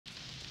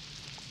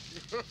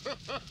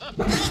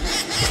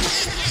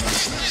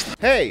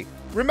Hey,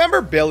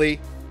 remember Billy?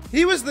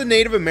 He was the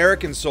Native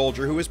American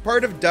soldier who was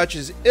part of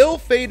Dutch's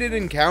ill-fated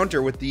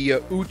encounter with the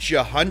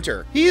Ucha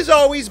hunter. He's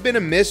always been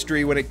a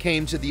mystery when it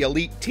came to the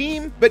elite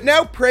team, but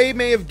now Prey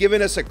may have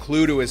given us a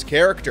clue to his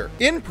character.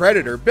 In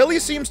Predator, Billy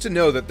seems to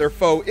know that their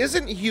foe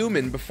isn't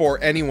human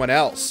before anyone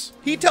else.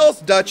 He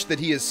tells Dutch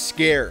that he is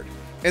scared,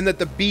 and that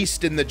the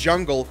beast in the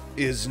jungle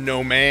is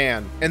no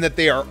man, and that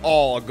they are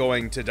all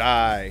going to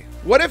die.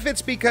 What if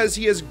it's because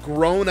he has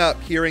grown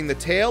up hearing the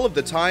tale of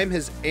the time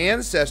his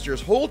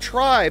ancestors' whole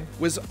tribe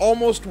was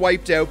almost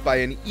wiped out by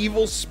an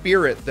evil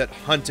spirit that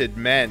hunted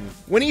men?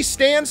 When he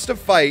stands to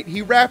fight,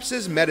 he wraps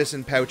his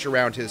medicine pouch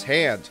around his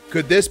hand.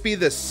 Could this be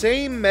the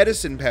same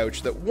medicine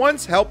pouch that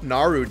once helped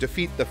Naru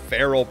defeat the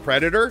feral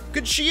predator?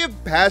 Could she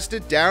have passed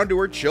it down to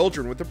her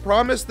children with the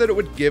promise that it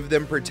would give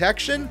them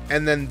protection,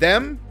 and then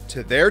them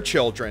to their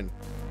children?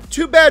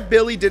 Too bad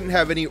Billy didn't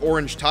have any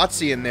orange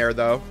Totsie in there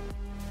though.